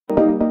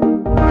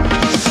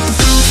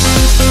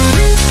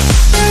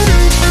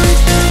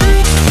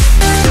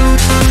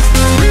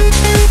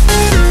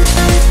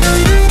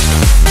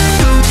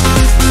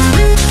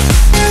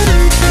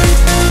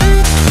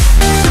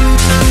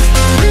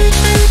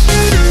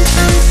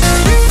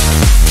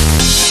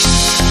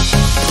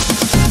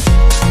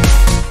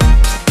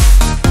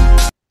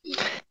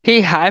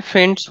Hi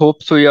friends,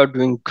 hope so you are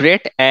doing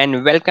great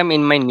and welcome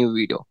in my new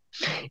video.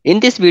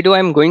 In this video,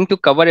 I'm going to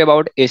cover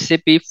about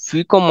SAP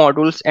FICO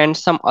modules and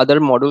some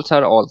other modules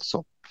are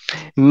also.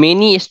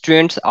 Many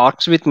students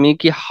ask with me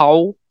ki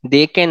how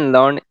they can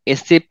learn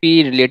SAP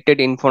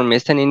related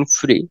information in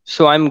free.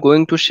 So I'm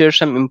going to share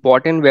some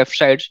important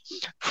websites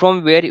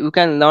from where you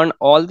can learn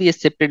all the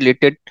SAP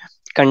related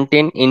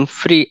content in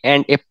free,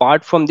 and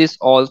apart from this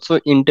also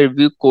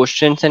interview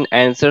questions and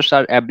answers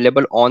are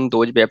available on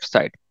those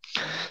websites.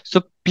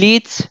 So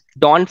please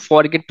don't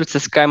forget to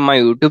subscribe my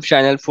YouTube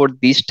channel for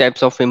these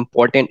types of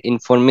important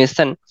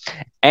information,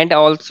 and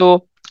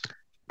also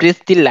press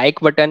the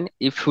like button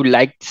if you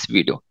like this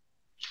video.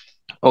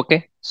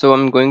 Okay, so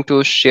I'm going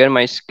to share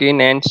my screen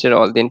and share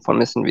all the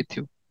information with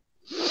you.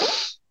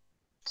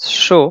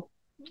 So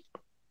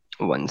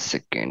 1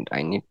 second,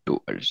 I need to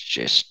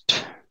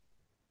adjust.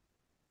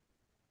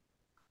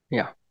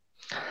 Yeah,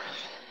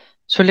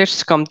 so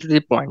let's come to the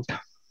point.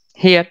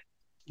 Here,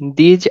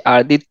 these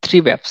are the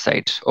three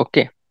websites.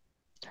 Okay,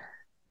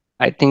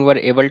 I think we're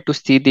able to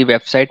see the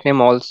website name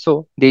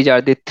also. These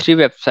are the three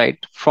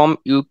websites from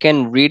you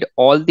can read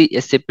all the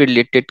SAP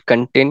related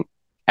content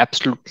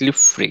absolutely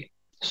free.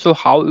 So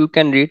how you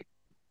can read?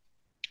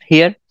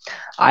 Here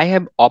I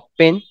have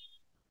opened,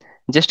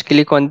 just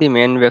click on the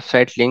main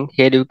website link.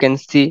 Here you can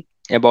see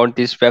about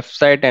this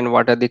website and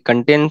what are the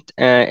content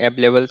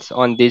available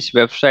on this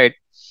website.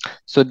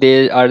 So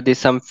there are the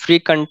some free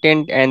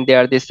content and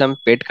there are the some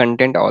paid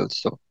content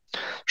also.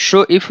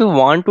 So if you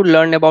want to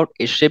learn about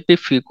SAP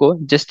FICO,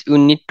 just you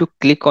need to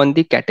click on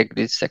the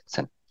categories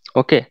section.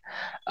 Okay.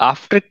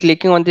 After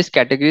clicking on this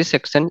category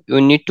section, you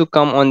need to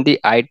come on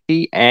the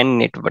IT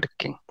and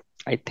networking,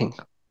 I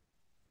think.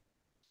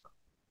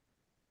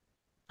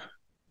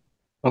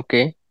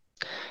 Okay.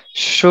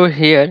 So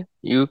here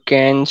you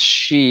can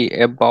see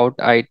about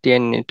IT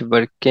and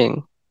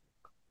networking.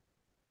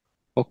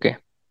 Okay.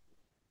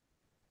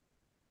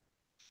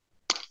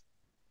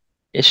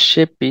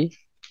 SAP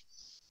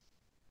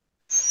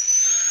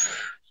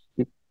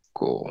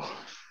FICO.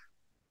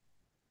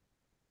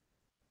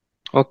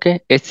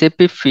 Okay.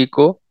 SAP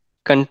FICO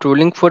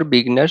controlling for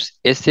beginners.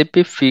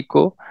 SAP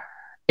FICO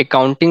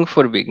accounting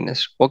for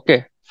beginners.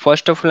 Okay,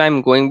 first of all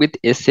I'm going with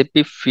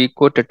SAP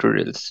FICO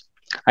tutorials.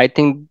 I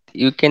think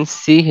you can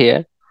see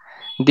here,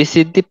 this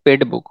is the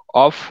paid book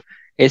of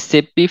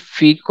SAP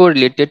FICO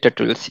related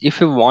tutorials.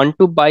 If you want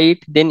to buy it,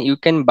 then you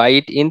can buy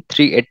it in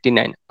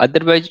 389,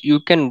 otherwise you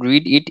can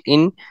read it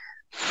in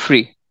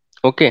free.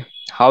 Okay,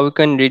 how you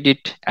can read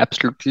it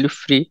absolutely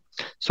free?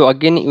 So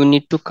again you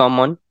need to come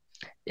on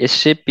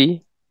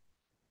SAP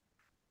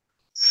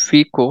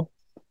FICO.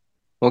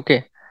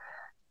 Okay,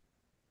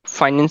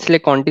 financial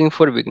accounting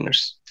for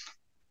beginners.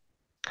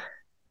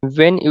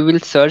 When you will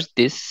search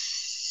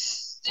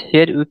this,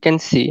 here you can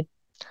see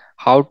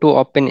how to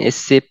open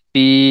SAP.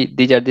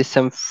 These are the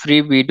some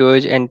free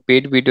videos and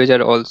paid videos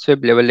are also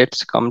available.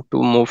 Let's come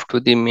to move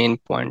to the main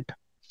point.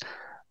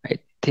 I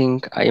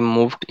think I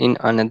moved in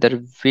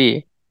another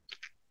way.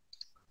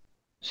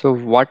 So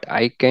what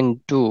I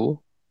can do,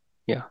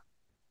 yeah,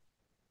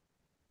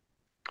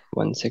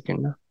 1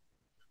 second now.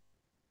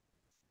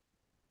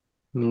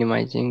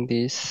 Minimizing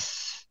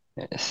this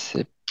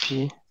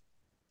SAP.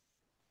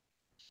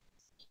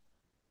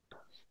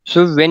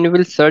 So when you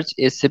will search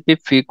SAP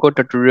FICO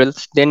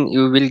tutorials, then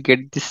you will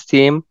get the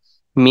same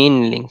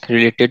main link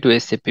related to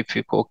SAP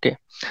FICO. Okay,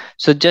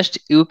 so just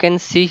you can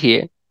see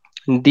here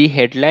the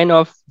headline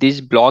of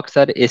these blogs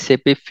are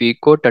SAP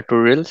FICO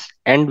tutorials,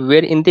 and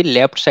where in the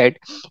left side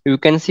you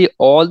can see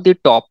all the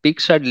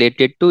topics are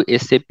related to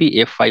SAP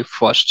FI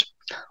first.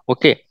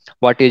 Okay,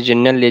 what is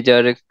general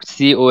ledger,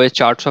 COA,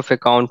 charts of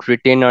account,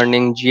 retain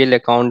earning, GL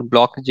account,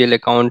 block GL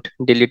account,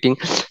 deleting.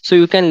 So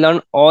you can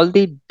learn all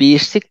the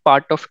basic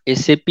part of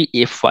SAP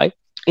FI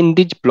in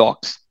these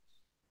blocks.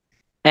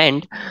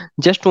 And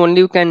just only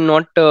you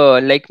cannot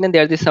like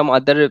there are some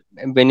other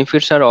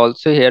benefits are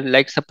also here,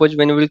 like suppose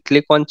when you will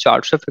click on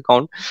charts of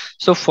account,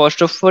 so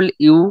first of all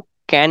you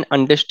can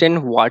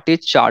understand what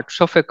is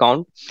charts of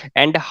account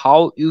and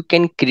how you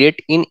can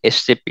create in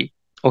SAP.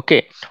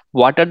 Okay,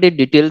 what are the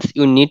details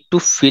you need to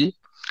fill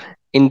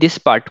in this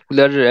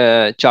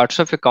particular charts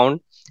of account,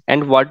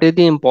 and what is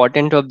the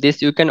important of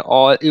this, you can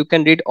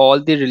read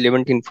all the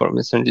relevant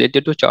information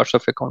related to charts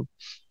of account.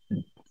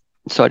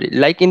 Sorry,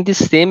 like in the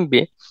same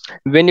way,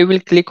 when you will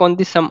click on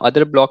the some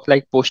other block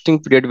like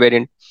posting period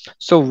variant,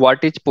 so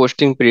what is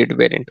posting period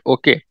variant?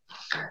 Okay,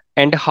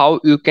 and how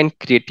you can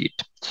create it,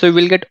 so you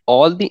will get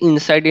all the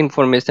inside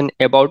information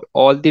about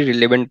all the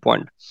relevant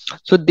point.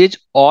 So these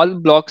all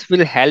blocks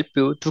will help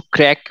you to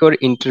crack your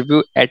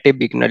interview at a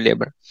beginner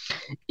level.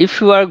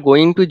 If you are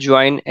going to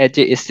join as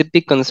a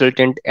SAP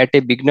consultant at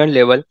a beginner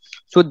level,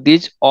 so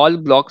these all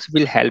blocks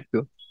will help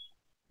you.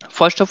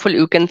 First of all,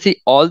 you can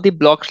see all the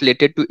blocks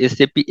related to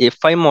SAP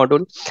FI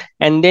module,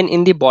 and then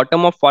in the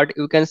bottom of part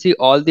you can see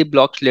all the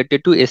blocks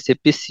related to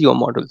SAP CO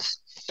modules.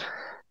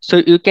 So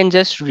you can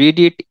just read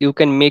it, you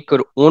can make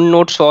your own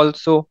notes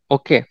also.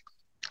 Okay,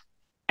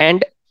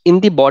 and in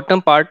the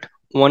bottom part,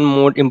 one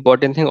more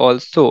important thing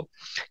also,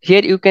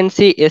 Here you can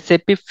see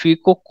SAP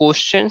FICO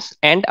questions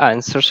and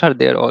answers are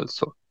there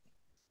also.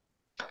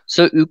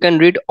 So you can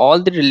read all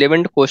the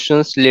relevant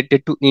questions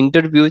related to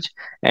interviews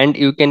and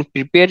you can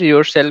prepare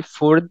yourself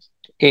for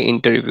a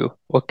interview.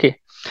 Okay,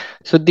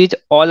 so these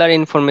all are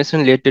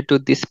information related to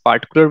this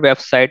particular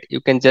website.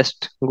 You can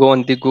just go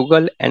on the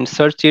Google and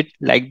search it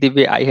like the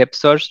way I have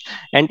searched,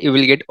 and you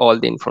will get all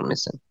the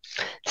information.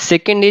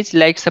 Second is,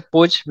 like,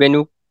 suppose when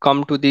you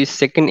come to the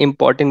second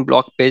important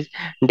blog page,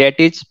 that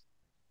is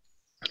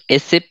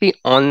SAP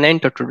online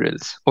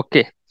tutorials.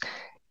 Okay,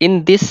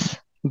 in this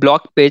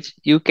blog page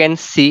you can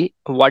see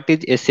what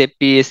is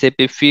SAP,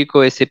 SAP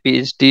FICO, SAP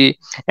SD,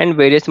 and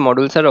various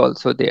modules are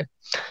also there.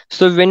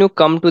 So when you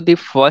come to the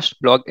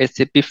first blog,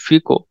 SAP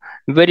FICO,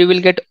 where you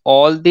will get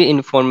all the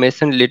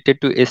information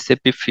related to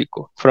SAP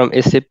FICO, from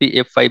SAP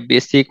FI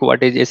basic,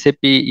 what is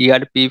SAP,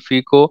 ERP,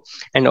 FICO,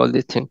 and all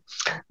these things.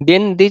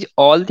 Then these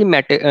all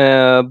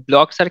the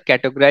blocks are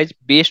categorized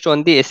based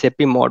on the SAP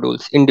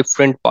modules in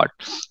different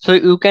parts. So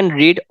you can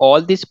read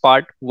all this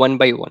part one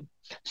by one.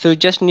 So you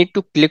just need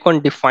to click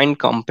on define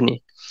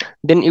company.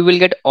 Then you will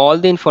get all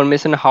the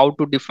information how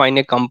to define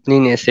a company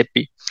in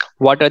SAP.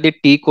 What are the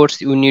T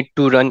codes you need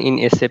to run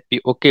in SAP?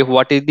 Okay,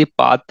 what is the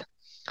path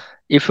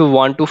if you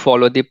want to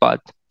follow the path?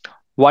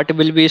 What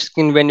will be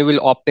screen when you will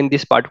open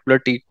this particular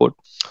T code?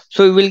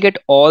 So you will get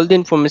all the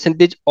information.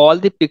 These all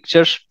the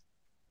pictures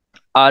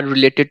are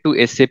related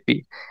to SAP,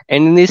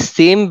 and in the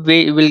same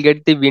way you will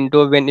get the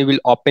window when you will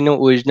open an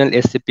original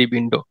SAP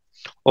window.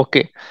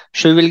 Okay,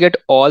 so you will get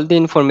all the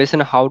information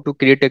how to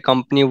create a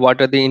company,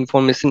 what are the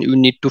information you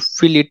need to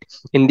fill it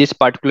in this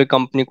particular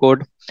company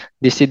code.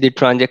 This is the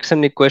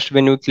transaction request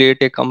when you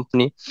create a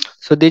company.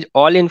 So this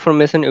all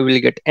information you will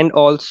get, and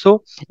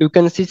also you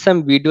can see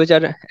some videos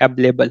are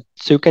available,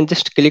 so you can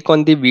just click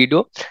on the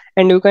video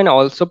and you can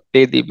also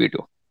play the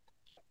video.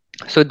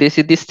 So this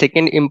is the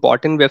second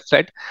important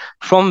website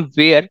from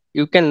where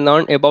you can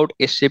learn about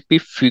SAP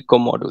FICO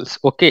modules.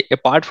 Okay,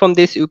 apart from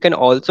this you can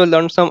also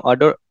learn some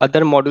other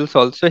modules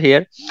also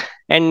here.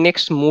 And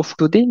next, move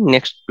to the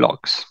next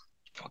blogs.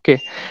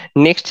 Okay,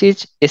 next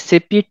is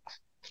SAP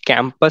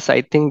Campus.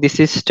 I think this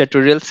is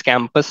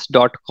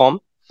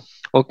tutorialscampus.com.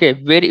 Okay,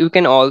 where you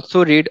can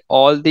also read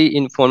all the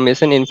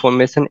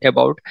information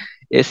about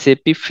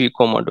SAP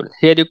FICO module.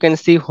 Here you can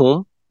see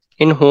home.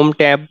 In home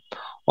tab,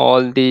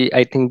 all the,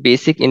 I think,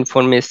 basic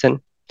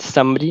information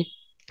summary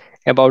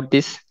about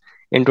this,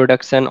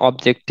 introduction,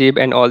 objective,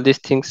 and all these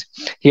things.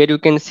 Here you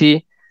can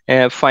see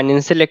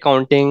financial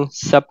accounting,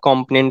 sub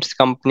components,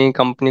 company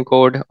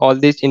code, all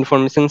this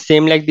information,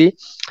 same like the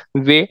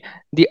way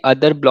the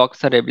other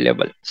blocks are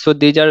available. So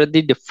these are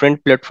the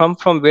different platform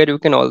from where you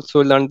can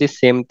also learn the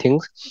same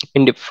things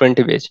in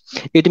different ways.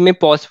 It may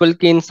possible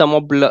ki in some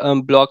of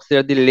blocks there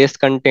are the less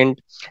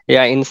content,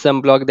 yeah, in some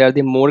block there are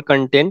the more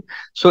content.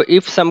 So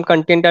if some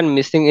content are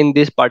missing in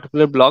this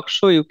particular block,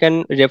 so you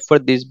can refer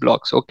these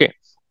blocks. Okay,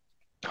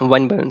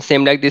 one by one,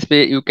 same like this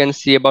way you can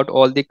see about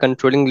all the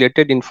controlling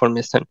related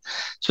information.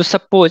 So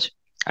suppose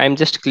I'm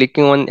just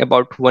clicking on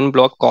about one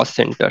block, cost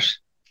centers.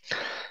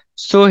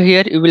 So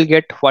here you will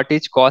get what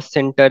is cost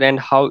center and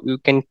how you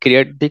can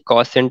create the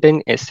cost center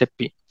in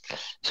SAP.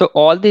 So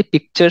all the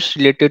pictures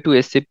related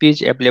to SAP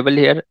is available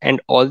here,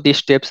 and all the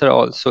steps are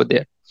also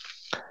there.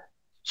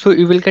 So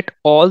you will get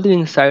all the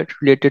insight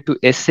related to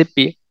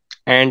SAP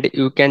and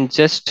you can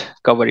just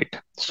cover it.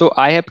 So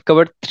I have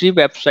covered 3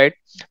 websites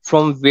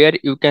from where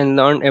you can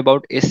learn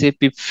about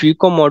SAP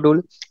FICO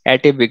module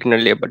at a beginner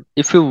level.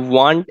 If you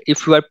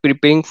are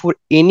preparing for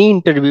any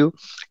interview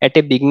at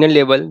a beginner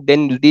level,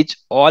 then these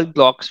all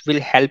blocks will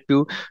help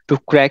you to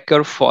crack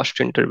your first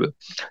interview.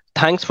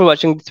 Thanks for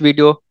watching this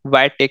video.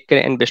 Bye, take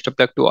care, and best of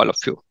luck to all of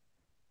you.